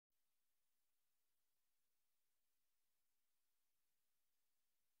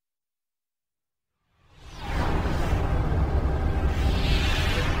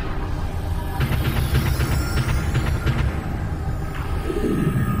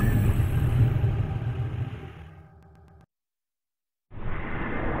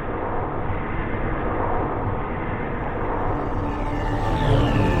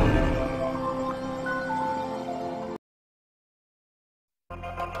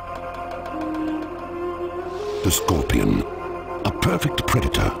The scorpion, a perfect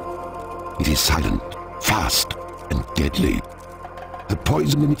predator. It is silent, fast, and deadly. The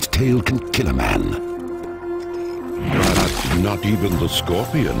poison in its tail can kill a man. But not even the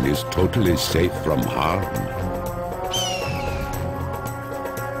scorpion is totally safe from harm.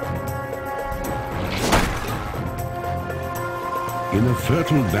 In a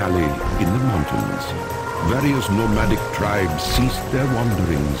fertile valley in the mountains, various nomadic tribes ceased their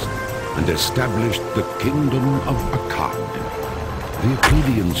wanderings and established the kingdom of Akkad. The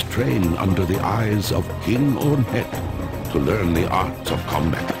Akkadians train under the eyes of King Ornhet to learn the arts of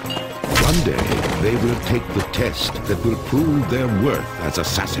combat. One day, they will take the test that will prove their worth as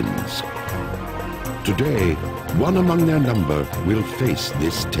assassins. Today, one among their number will face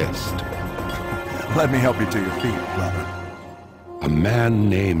this test. Let me help you to your feet, brother. A man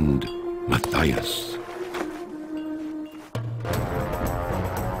named Mathayus.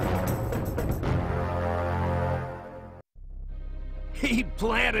 He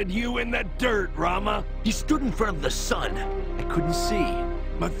planted you in the dirt, Rama. You stood in front of the sun. I couldn't see.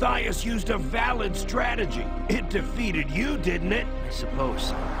 Mathayus used a valid strategy. It defeated you, didn't it? I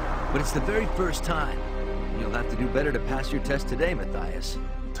suppose. But it's the very first time. You'll have to do better to pass your test today, Mathayus.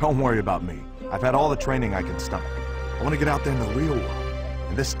 Don't worry about me. I've had all the training I can stomach. I want to get out there in the real world,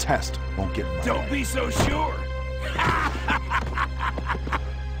 and this test won't get in my Don't way. be so sure.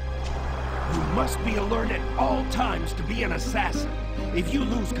 You must be alert at all times to be an assassin. If you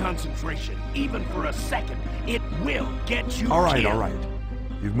lose concentration, even for a second, it will get you All right, killed. all right.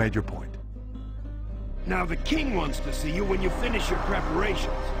 You've made your point. Now the king wants to see you when you finish your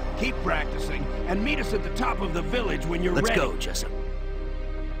preparations. Keep practicing, and meet us at the top of the village when you're Let's ready. go, Jessup.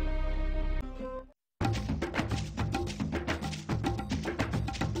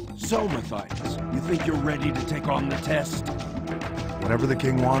 So, Mathayus, you think you're ready to take on the test? Whatever the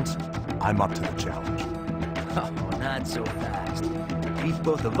king wants, I'm up to the challenge. Oh, not so fast. Beat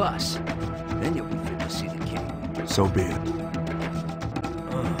both of us. Then you'll be fit to see the king. So be it.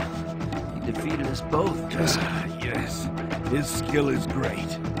 You defeated us both, Jessup. Yes. His skill is great.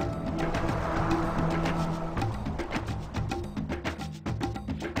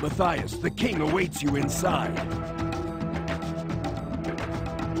 Mathayus, the king awaits you inside.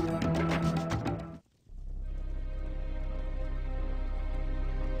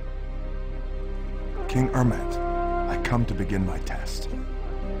 King Ermet, I come to begin my test.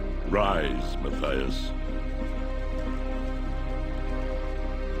 Rise, Mathayus.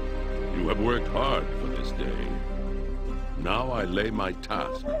 You have worked hard for this day. Now I lay my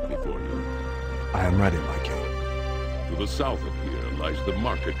task before you. I am ready, my king. To the south of here lies the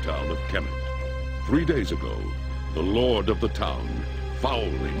market town of Kemet. 3 days ago, the lord of the town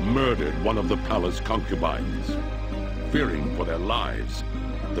foully murdered one of the palace concubines. Fearing for their lives,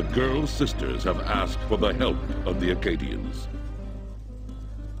 the girl's sisters have asked for the help of the Akkadians.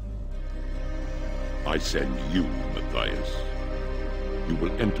 I send you, Mathayus. You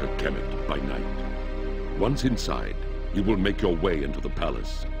will enter Kemet by night. Once inside, you will make your way into the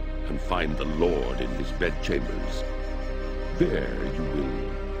palace and find the Lord in his bedchambers. There you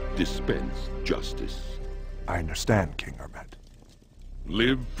will dispense justice. I understand, King Ermet.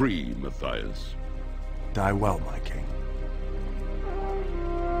 Live free, Mathayus. Die well, my king.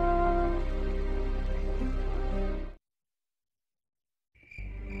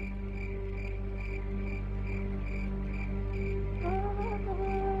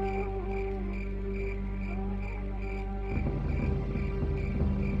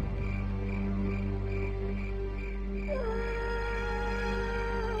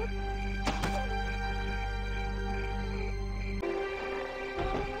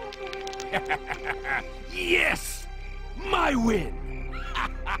 Yes! My win!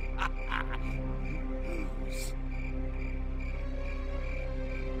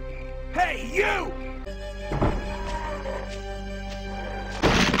 Hey, you!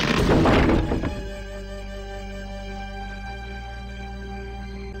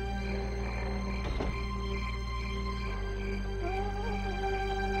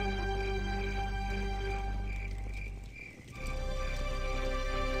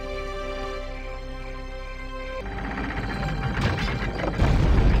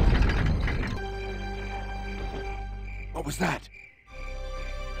 What was that?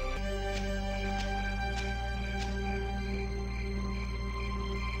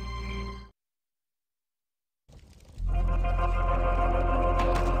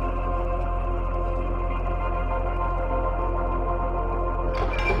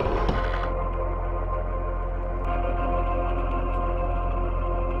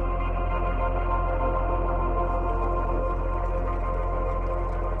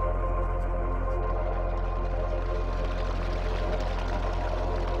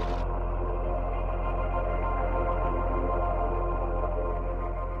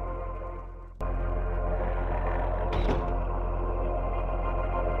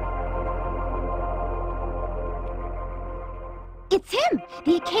 It's him,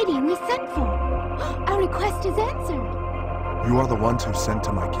 the Akkadian we sent for. Our request is answered. You are the ones who sent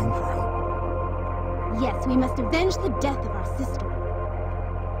to my king for help. Yes, we must avenge the death of our sister.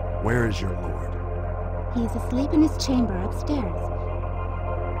 Where is your lord? He is asleep in his chamber upstairs.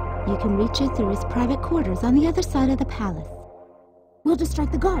 You can reach it through his private quarters on the other side of the palace. We'll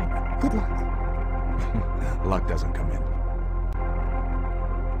distract the guards. Good luck. Luck doesn't come in.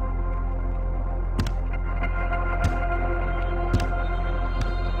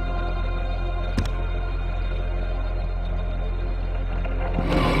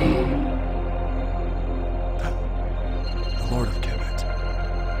 The Lord of Kemet.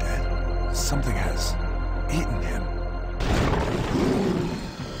 Dead? Something has eaten him.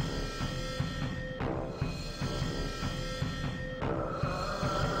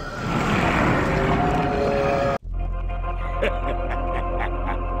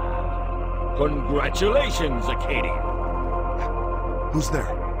 Congratulations, Akkadian. Who's there?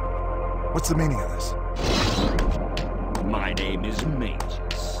 What's the meaning of this? My name is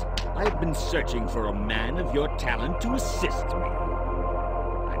Mathayus. I've been searching for a man of your talent to assist me.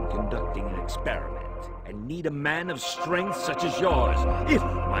 I'm conducting an experiment and need a man of strength such as yours, if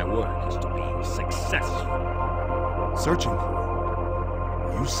my work is to be successful. Searching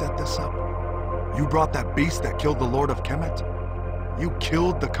for him? You set this up? You brought that beast that killed the Lord of Kemet? You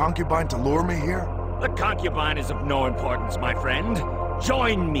killed the concubine to lure me here? The concubine is of no importance, my friend.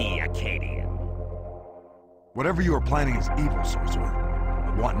 Join me, Akkadian. Whatever you are planning is evil, sorcerer.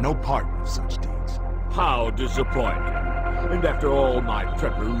 I want no part of such deeds. How disappointing. And after all my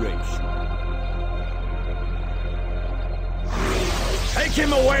preparation. Take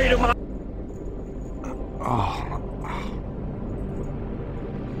him away to my...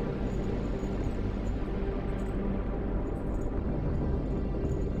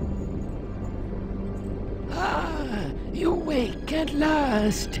 You wake at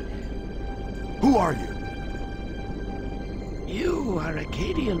last. Who are you? You are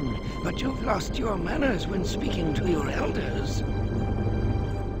Akkadian, but you've lost your manners when speaking to your elders.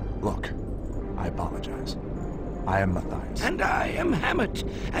 Look, I apologize. I am Mathayus. And I am Hammett,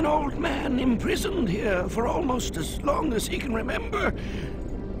 an old man imprisoned here for almost as long as he can remember.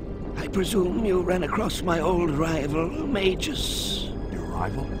 I presume you ran across my old rival, Magus. Your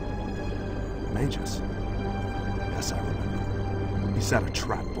rival? Magus? Yes, I remember. He set a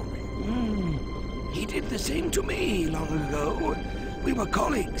trap for me. He did the same to me long ago. We were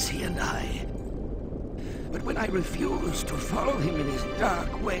colleagues, he and I. But when I refused to follow him in his dark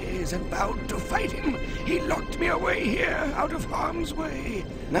ways and vowed to fight him, he locked me away here, out of harm's way.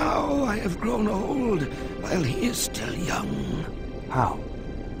 Now I have grown old, while he is still young. How?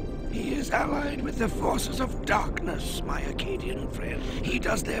 He is allied with the forces of darkness, my Akkadian friend. He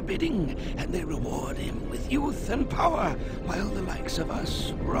does their bidding, and they reward him with youth and power, while the likes of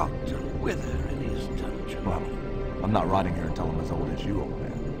us rot and wither in his dungeon. Well, I'm not rotting here until I'm as old as you, old man.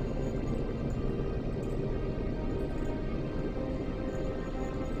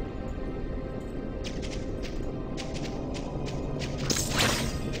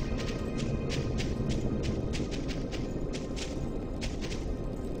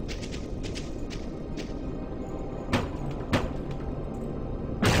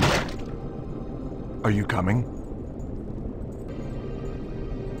 Are you coming?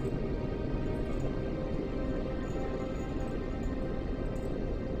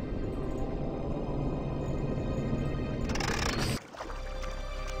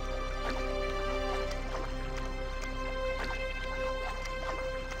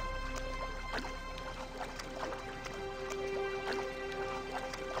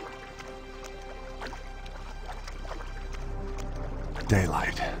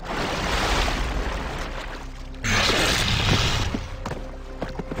 Daylight.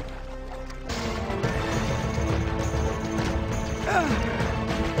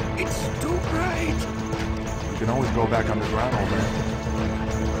 It's too bright. You can always go back underground, old man.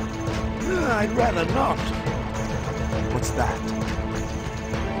 I'd rather not. What's that?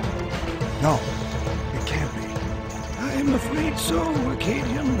 No, it can't be. I'm afraid so,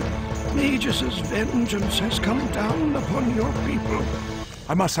 Akkadian. Magus's vengeance has come down upon your people.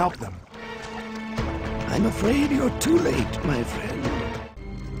 I must help them. I'm afraid you're too late, my friend.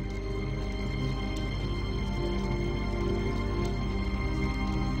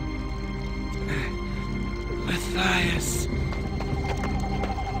 Mathayus.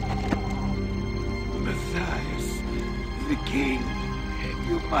 Mathayus, the king.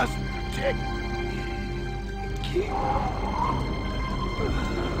 You must protect the king.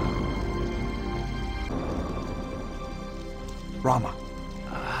 Rama,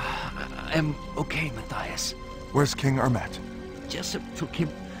 I'm okay, Mathayus. where's King Ermet? Jessup took him.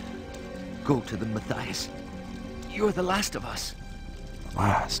 Go to them, Mathayus. You're the last of us.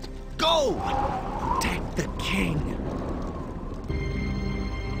 Last? Go! Protect the king.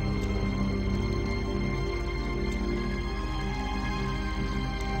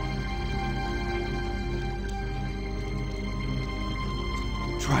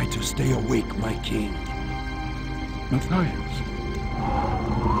 Try to stay awake, my king. Mathayus.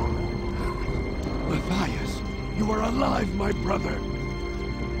 Mathayus, you are alive, my brother.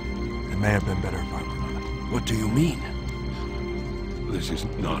 It may have been better if I were not. What do you mean? This is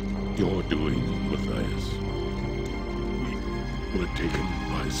not your doing, Mathayus. We were taken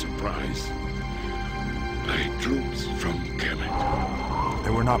by surprise by troops from Kemet.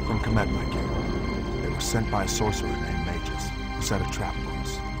 They were not from Kemet, my king. They were sent by a sorcerer named Mathayus, who set a trap for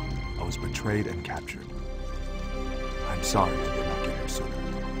us. I was betrayed and captured. I'm sorry I did not get here sooner.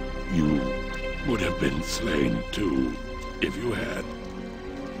 You would have been slain too, if you had.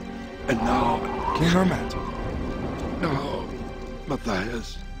 And now... King Hermet. Now,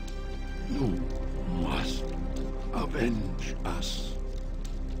 Mathayus, you must avenge us.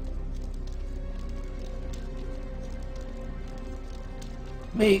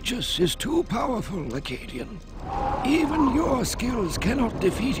 Magus is too powerful, Akkadian. Even your skills cannot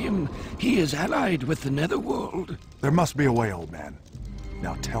defeat him. He is allied with the Netherworld. There must be a way, old man.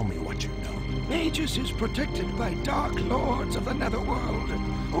 Now tell me what you know. Magus is protected by dark lords of the Netherworld.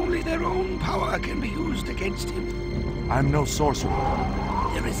 Only their own power can be used against him. I'm no sorcerer.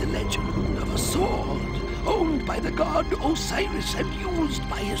 There is a legend of a sword owned by the god Osiris and used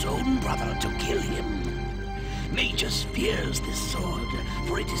by his own brother to kill him. Magus fears this sword,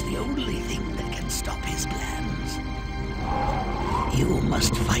 for it is the only thing that can stop his plans. You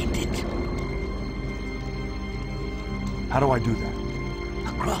must find it. How do I do that?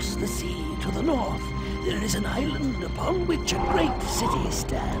 Across the sea to the north, there is an island upon which a great city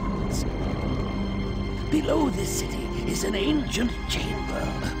stands. Below this city is an ancient chamber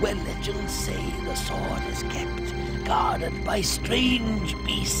where legends say the sword is kept, guarded by strange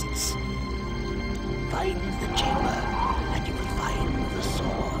beasts. Find the chamber, and you will find the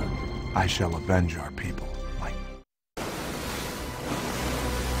sword. I shall avenge our people.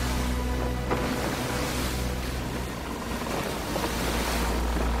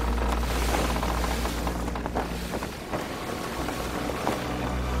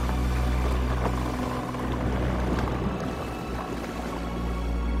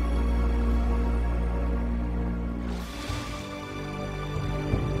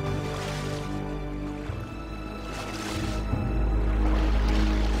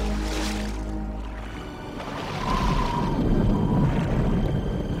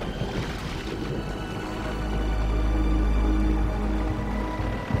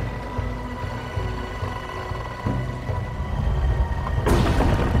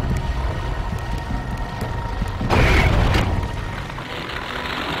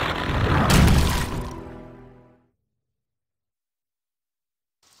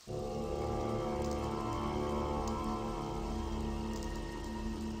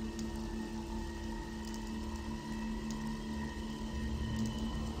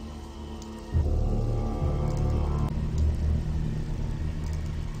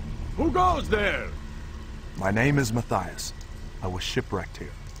 Who goes there? My name is Mathayus. I was shipwrecked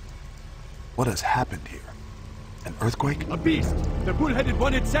here. What has happened here? An earthquake? A beast! The bull-headed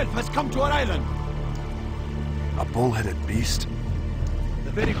one itself has come to our island! A bull-headed beast?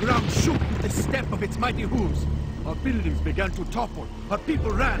 The very ground shook with the step of its mighty hooves. Our buildings began to topple. Our people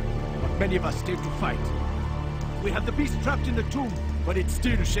ran, but many of us stayed to fight. We have the beast trapped in the tomb, but it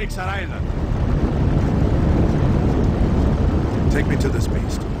still shakes our island. Take me to this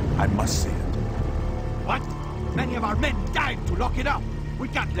beast. I must see it. What? Many of our men died to lock it up. We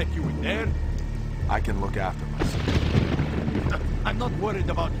can't let you in there. I can look after myself. I'm not worried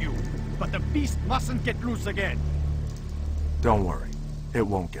about you, but the beast mustn't get loose again. Don't worry. It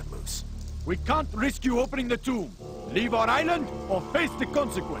won't get loose. We can't risk you opening the tomb. Leave our island or face the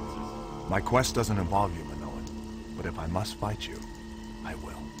consequences. My quest doesn't involve you, Minoan. But if I must fight you, I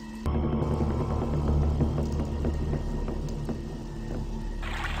will.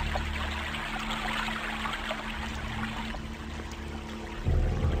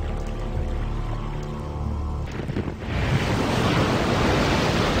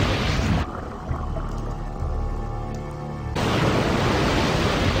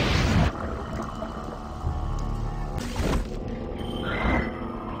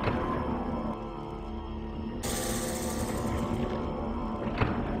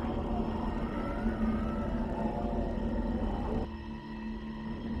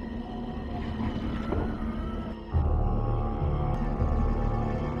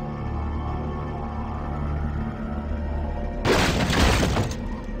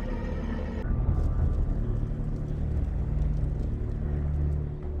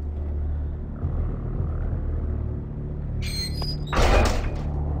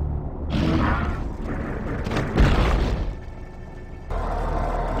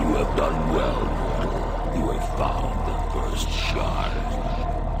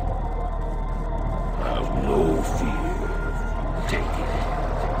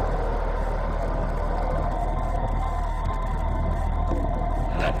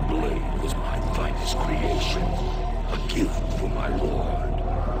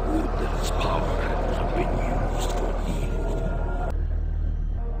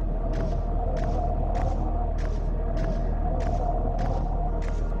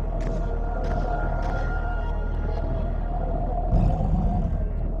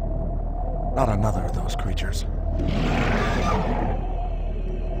 Not another of those creatures.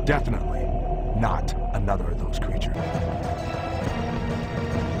 Definitely not another of those creatures.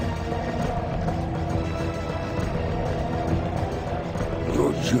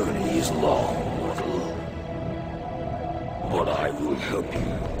 Your journey is long, mortal. But I will help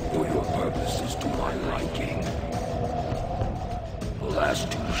you, for your purpose is to my liking. The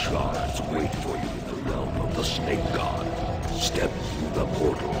last 2 shards wait for you in the realm of the Snake God. Step through the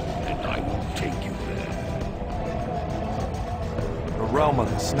portal, and I will take you there. The realm of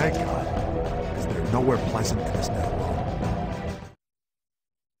the Snake God? Is there nowhere pleasant in this netherworld?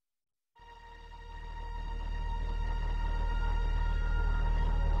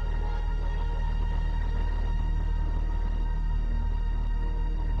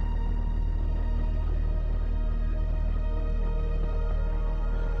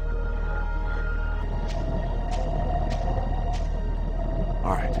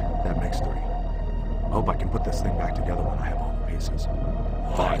 Alright, that makes 3. I hope I can put this thing back together when I have all the pieces.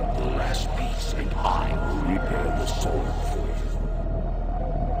 Find the last piece, and I will repair the sword for you.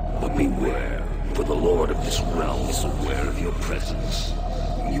 But beware, for the Lord of this realm is aware of your presence.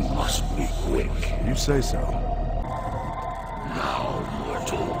 You must be quick. You say so. Now,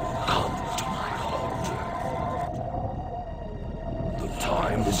 mortal, come to my altar. The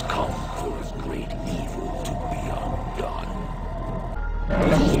time has come for a great evil to be undone.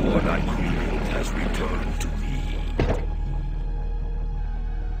 The sword I created has returned to me.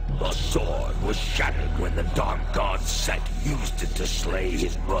 The sword was shattered when the dark god Set used it to slay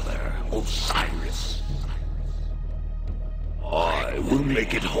his brother, Osiris. I will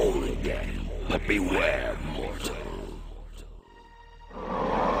make it whole again, but beware, mortal.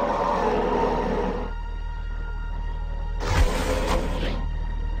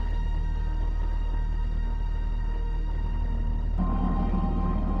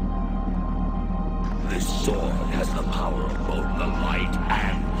 This sword has the power of both the light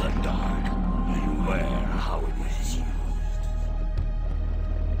and the dark. Beware how it is used.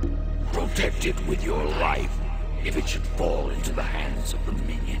 Protect it with your life. If it should fall into the hands of the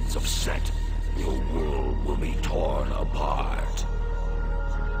minions of Set, your world will be torn apart.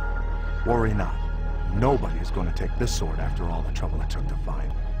 Worry not. Nobody is going to take this sword after all the trouble it took to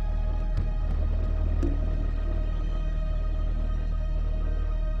find.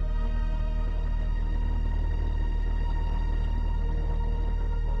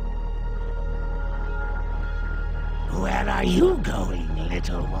 Where are you going,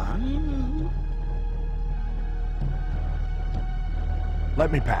 little one?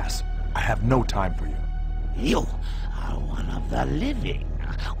 Let me pass. I have no time for you. You are one of the living.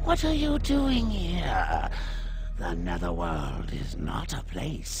 What are you doing here? The Netherworld is not a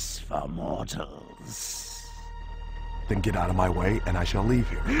place for mortals. Then get out of my way, and I shall leave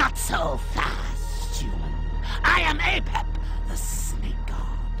here. Not so fast, human. I am Apep, the Snake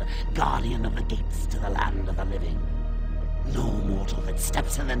God, guardian of the gates to the land of the living. No mortal that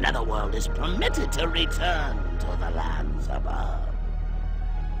steps in the Netherworld is permitted to return to the lands above.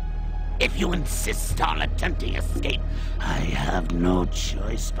 If you insist on attempting escape, I have no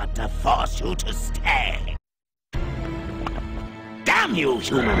choice but to force you to stay. Damn you,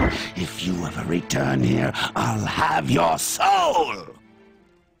 human! If you ever return here, I'll have your soul!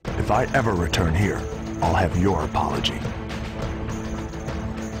 If I ever return here, I'll have your apology.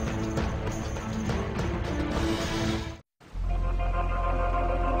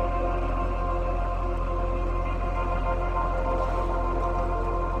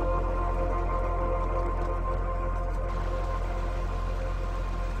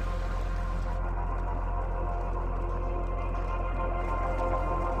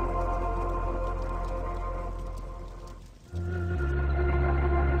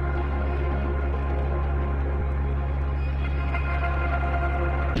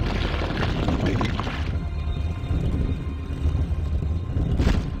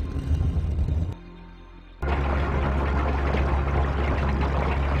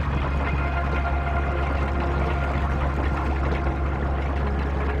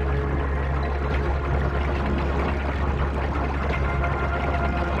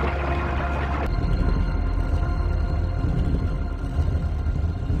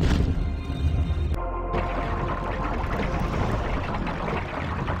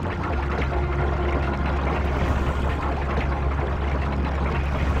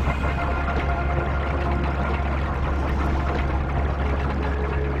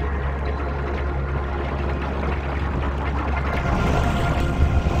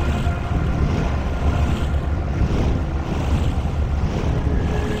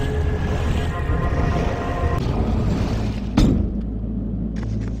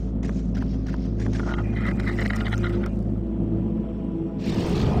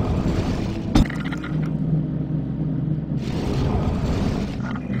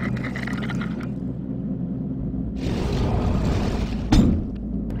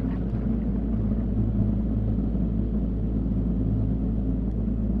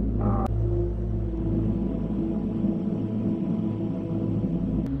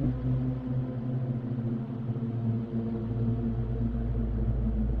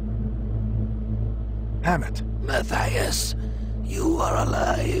 Hammett! Mathayus, you are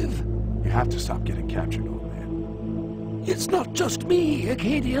alive. You have to stop getting captured, old man. It's not just me,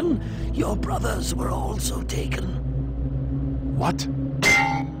 Akkadian. Your brothers were also taken. What?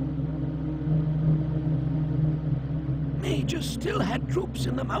 Magus still had troops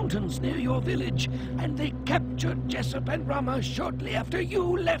in the mountains near your village, and they captured Jessup and Rama shortly after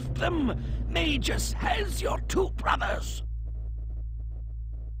you left them. Magus has your two brothers.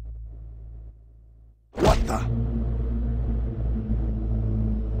 What the?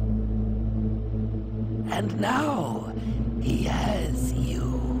 And now, he has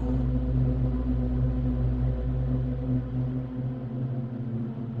you.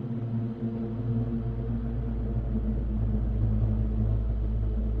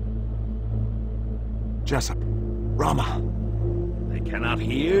 Jessup. Rama. They cannot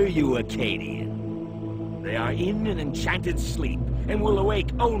hear you, Akkadian. They are in an enchanted sleep, and will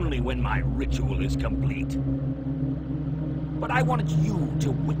awake only when my ritual is complete. But I wanted you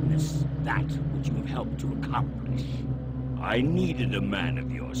to witness that which you have helped to accomplish. I needed a man of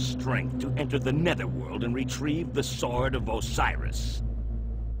your strength to enter the netherworld and retrieve the Sword of Osiris.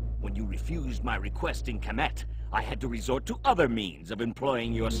 When you refused my request in Kemet, I had to resort to other means of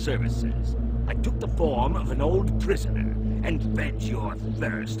employing your services. I took the form of an old prisoner and fed your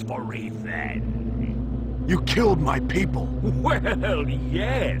thirst for revenge. You killed my people! Well,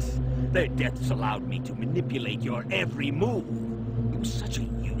 yes. Their deaths allowed me to manipulate your every move. It was such a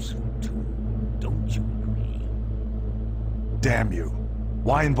useful tool, don't you agree? Damn you.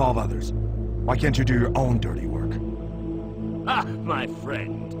 Why involve others? Why can't you do your own dirty work? Ah, my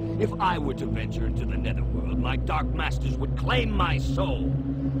friend. If I were to venture into the netherworld, my dark masters would claim my soul.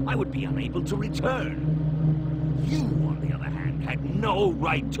 I would be unable to return. You, on the other hand, had no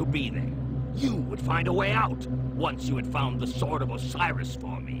right to be there. You would find a way out once you had found the Sword of Osiris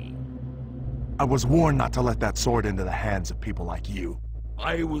for me. I was warned not to let that sword into the hands of people like you.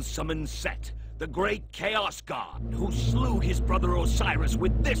 I will summon Set, the great Chaos God, who slew his brother Osiris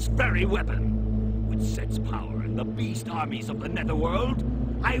with this very weapon. With Set's power and the beast armies of the netherworld,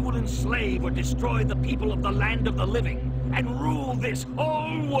 I will enslave or destroy the people of the land of the living and rule this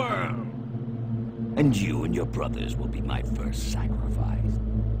whole world. And you and your brothers will be my first sacrifice.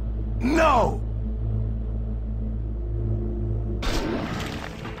 No!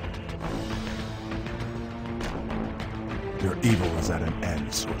 Your evil is at an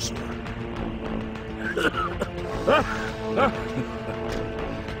end, sorcerer.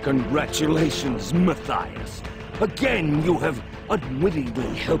 Congratulations, Mathayus. Again, you have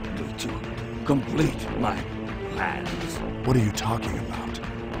unwittingly helped me to complete my plans. What are you talking about?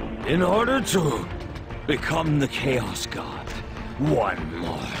 In order to become the Chaos God, one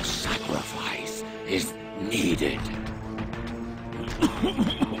more sacrifice is needed.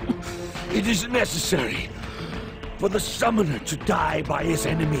 It is necessary for the summoner to die by his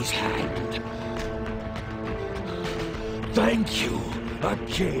enemy's hand. Thank you,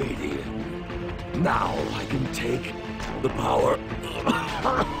 Akkadian. Now I can take the power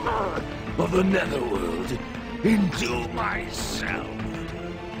of the netherworld into myself.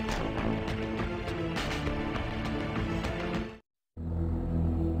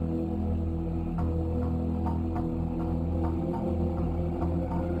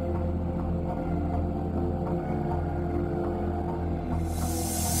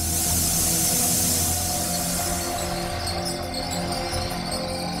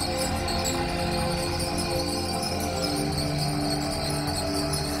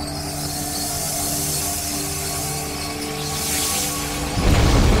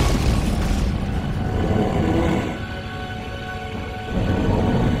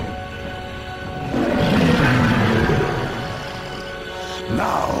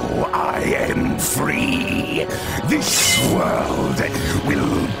 Free. This world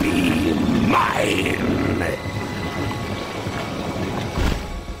will be mine.